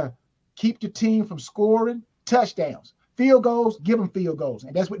 you got to keep the team from scoring touchdowns. Field goals, give them field goals.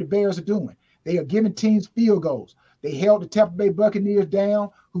 And that's what the Bears are doing. They are giving teams field goals. They held the Tampa Bay Buccaneers down,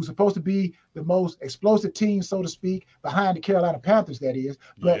 who's supposed to be the most explosive team, so to speak, behind the Carolina Panthers, that is.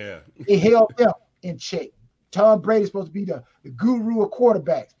 But they held them in check. Tom Brady's supposed to be the guru of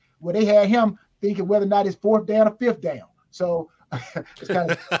quarterbacks, where they had him thinking whether or not it's fourth down or fifth down. So it's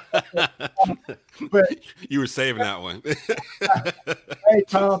kind of but you were saving that one. Hey,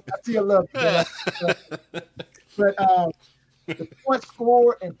 Tom, I see a love. But the points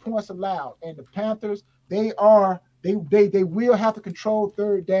scored and points allowed, and the Panthers, they will have to control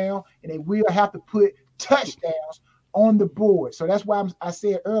third down, and they will have to put touchdowns on the board. So that's why I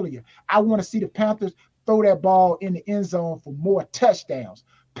said earlier, I want to see the Panthers throw that ball in the end zone for more touchdowns,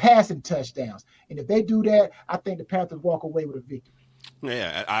 passing touchdowns. And if they do that, I think the Panthers walk away with a victory.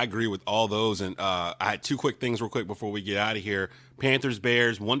 Yeah, I agree with all those. And I had two quick things real quick before we get out of here.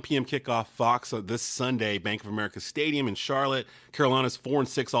 Panthers-Bears, 1 p.m. kickoff, Fox this Sunday, Bank of America Stadium in Charlotte. Carolina's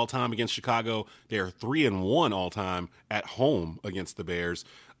 4-6 all-time against Chicago. They are 3-1 all-time at home against the Bears.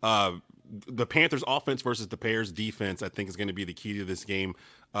 The Panthers' offense versus the Bears' defense, I think, is going to be the key to this game.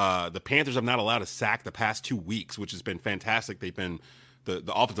 The Panthers have not allowed a sack the past 2 weeks, which has been fantastic. They've been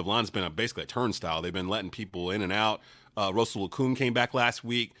the offensive line has been basically a turnstile. They've been letting people in and out. Russell Okung came back last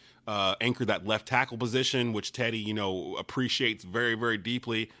week, anchored that left tackle position, which Teddy, appreciates very, very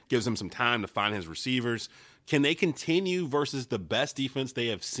deeply, gives him some time to find his receivers. Can they continue versus the best defense they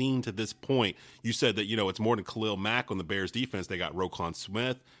have seen to this point? You said that, it's more than Khalil Mack on the Bears defense. They got Roquan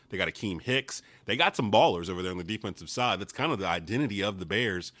Smith. They got Akeem Hicks. They got some ballers over there on the defensive side. That's kind of the identity of the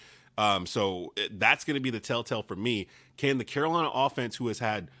Bears. So that's going to be the telltale for me. Can the Carolina offense, who has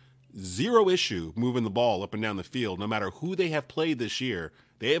had zero issue moving the ball up and down the field, no matter who they have played this year,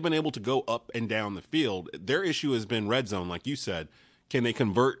 they have been able to go up and down the field. Their issue has been red zone, like you said. Can they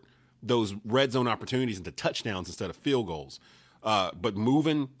convert those red zone opportunities into touchdowns instead of field goals? But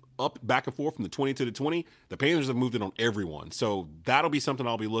moving up back and forth from the 20 to the 20, the Panthers have moved it on everyone. So that'll be something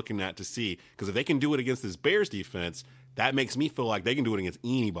I'll be looking at to see, because if they can do it against this Bears defense, that makes me feel like they can do it against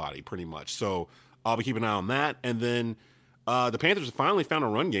anybody pretty much. So I'll be keeping an eye on that. And then the Panthers have finally found a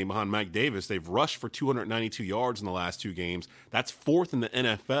run game behind Mike Davis. They've rushed for 292 yards in the last 2 games. That's 4th in the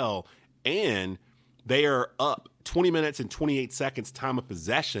NFL. And they are up 20 minutes and 28 seconds time of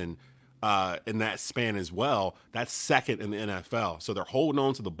possession in that span as well. That's 2nd in the NFL. So they're holding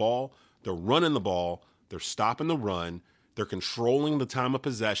on to the ball. They're running the ball. They're stopping the run. They're controlling the time of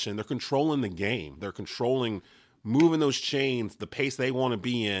possession. They're controlling the game. They're controlling moving those chains, the pace they want to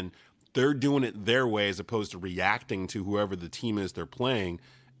be in. They're doing it their way as opposed to reacting to whoever the team is they're playing.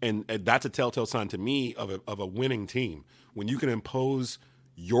 And that's a telltale sign to me of a winning team. When you can impose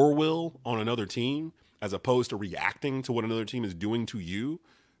your will on another team as opposed to reacting to what another team is doing to you,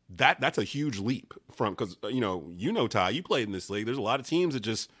 that's a huge leap from, because Ty, you played in this league. There's a lot of teams that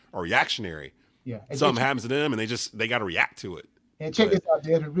just are reactionary. Yeah, something happens to them and they got to react to it. And check this out,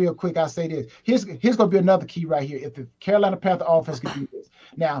 Desmond, real quick. I'll say this. Here's going to be another key right here. If the Carolina Panther offense can do this.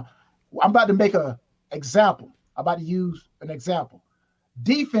 Now, I'm about to make an example. I'm about to use an example.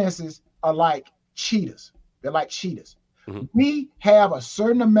 Defenses are like cheetahs. They're like cheetahs. Mm-hmm. We have a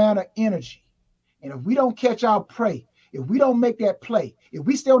certain amount of energy. And if we don't catch our prey, if we don't make that play, if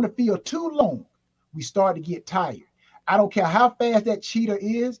we stay on the field too long, we start to get tired. I don't care how fast that cheetah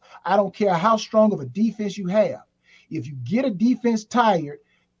is. I don't care how strong of a defense you have. If you get a defense tired,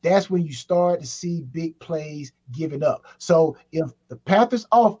 that's when you start to see big plays giving up. So if the Panthers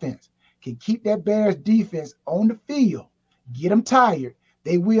offense can keep that Bears defense on the field, get them tired,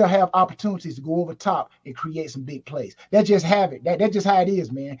 they will have opportunities to go over top and create some big plays. That's just how it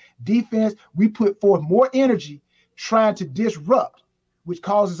is, man. Defense, we put forth more energy trying to disrupt, which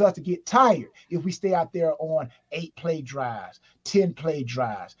causes us to get tired if we stay out there on 8-play drives, 10-play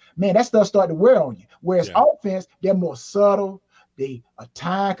drives. Man, that stuff starts to wear on you. Whereas offense, they're more subtle. They are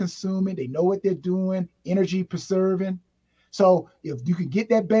time-consuming. They know what they're doing, energy-preserving. So if you can get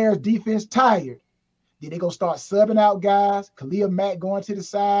that Bears defense tired, then they're going to start subbing out guys. Khalil Mack going to the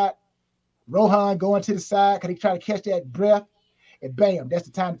side, Rohan going to the side because they try to catch that breath. And bam, that's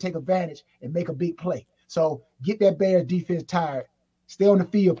the time to take advantage and make a big play. So get that Bears defense tired. Stay on the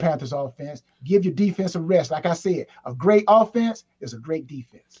field, Panthers offense. Give your defense a rest. Like I said, a great offense is a great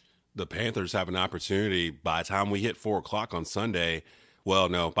defense. The Panthers have an opportunity by the time we hit 4 o'clock on Sunday. Well,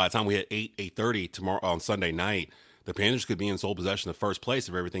 no, by the time we hit 8:30 tomorrow on Sunday night, the Panthers could be in sole possession of first place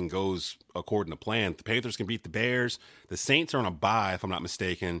if everything goes according to plan. The Panthers can beat the Bears. The Saints are on a bye, if I'm not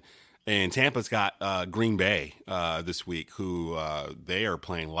mistaken. And Tampa's got Green Bay this week, who they are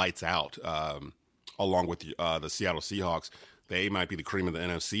playing lights out along with the Seattle Seahawks. They might be the cream of the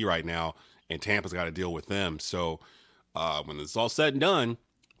NFC right now, and Tampa's got to deal with them. So when it's all said and done,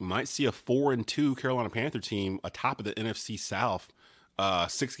 we might see a 4-2 Carolina Panther team atop of the NFC South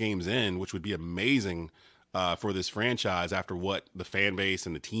 6 games in, which would be amazing for this franchise after what the fan base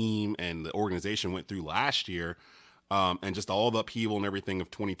and the team and the organization went through last year, and just all the upheaval and everything of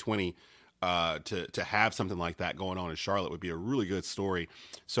 2020. To have something like that going on in Charlotte would be a really good story.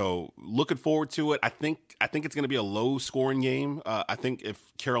 So looking forward to it. I think it's going to be a low scoring game. I think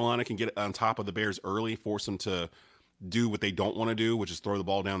if Carolina can get on top of the Bears early, force them to do what they don't want to do, which is throw the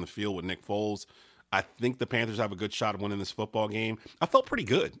ball down the field with Nick Foles, I think the Panthers have a good shot of winning this football game. I felt pretty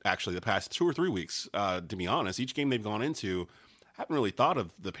good, actually, the past 2 or 3 weeks, to be honest. Each game they've gone into, I haven't really thought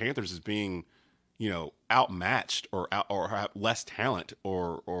of the Panthers as being, outmatched or have less talent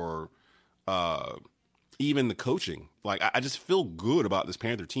or even the coaching. Like, I just feel good about this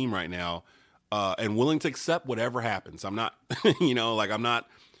Panther team right now, and willing to accept whatever happens. I'm not, I'm not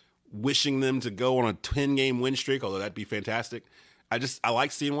wishing them to go on a 10-game win streak, although that'd be fantastic. I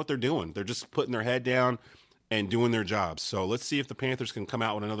like seeing what they're doing. They're just putting their head down and doing their jobs. So let's see if the Panthers can come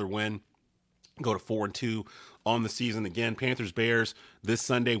out with another win, go to 4-2 on the season. Again, Panthers-Bears this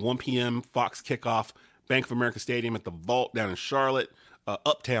Sunday, 1 p.m. Fox kickoff, Bank of America Stadium at the Vault down in Charlotte,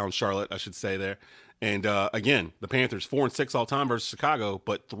 uptown Charlotte, I should say there. And again, the Panthers 4-6 all time versus Chicago,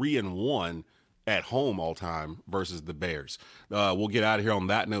 but 3-1 at home all time versus the Bears. We'll get out of here on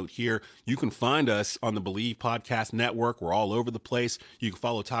that note here. You can find us on the Believe Podcast Network. We're all over the place. You can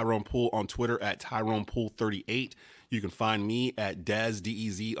follow Tyrone Poole on Twitter at TyronePoole38. You can find me at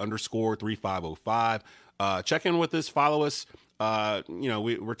Dez_3505. Check in with us, follow us.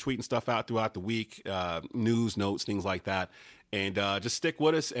 We're tweeting stuff out throughout the week, news, notes, things like that. And just stick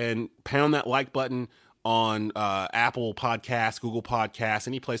with us and pound that like button on Apple Podcasts, Google Podcasts,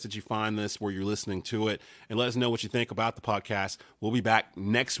 any place that you find this where you're listening to it, and let us know what you think about the podcast. We'll be back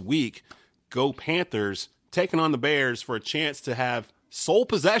next week. Go Panthers, taking on the Bears for a chance to have sole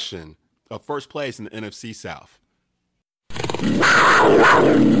possession of first place in the NFC South.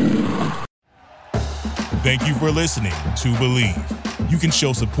 Thank you for listening to Believe. You can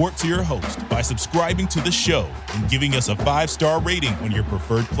show support to your host by subscribing to the show and giving us a 5-star rating on your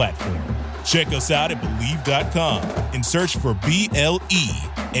preferred platform. Check us out at Believe.com and search for BLEAV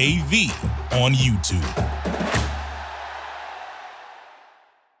on YouTube.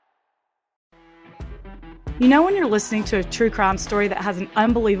 You know when you're listening to a true crime story that has an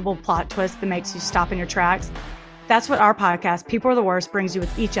unbelievable plot twist that makes you stop in your tracks? That's what our podcast, People Are the Worst, brings you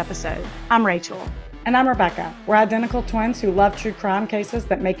with each episode. I'm Rachel. And I'm Rebecca. We're identical twins who love true crime cases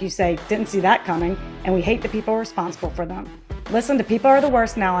that make you say, didn't see that coming, and we hate the people responsible for them. Listen to People Are the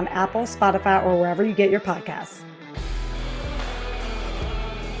Worst now on Apple, Spotify, or wherever you get your podcasts.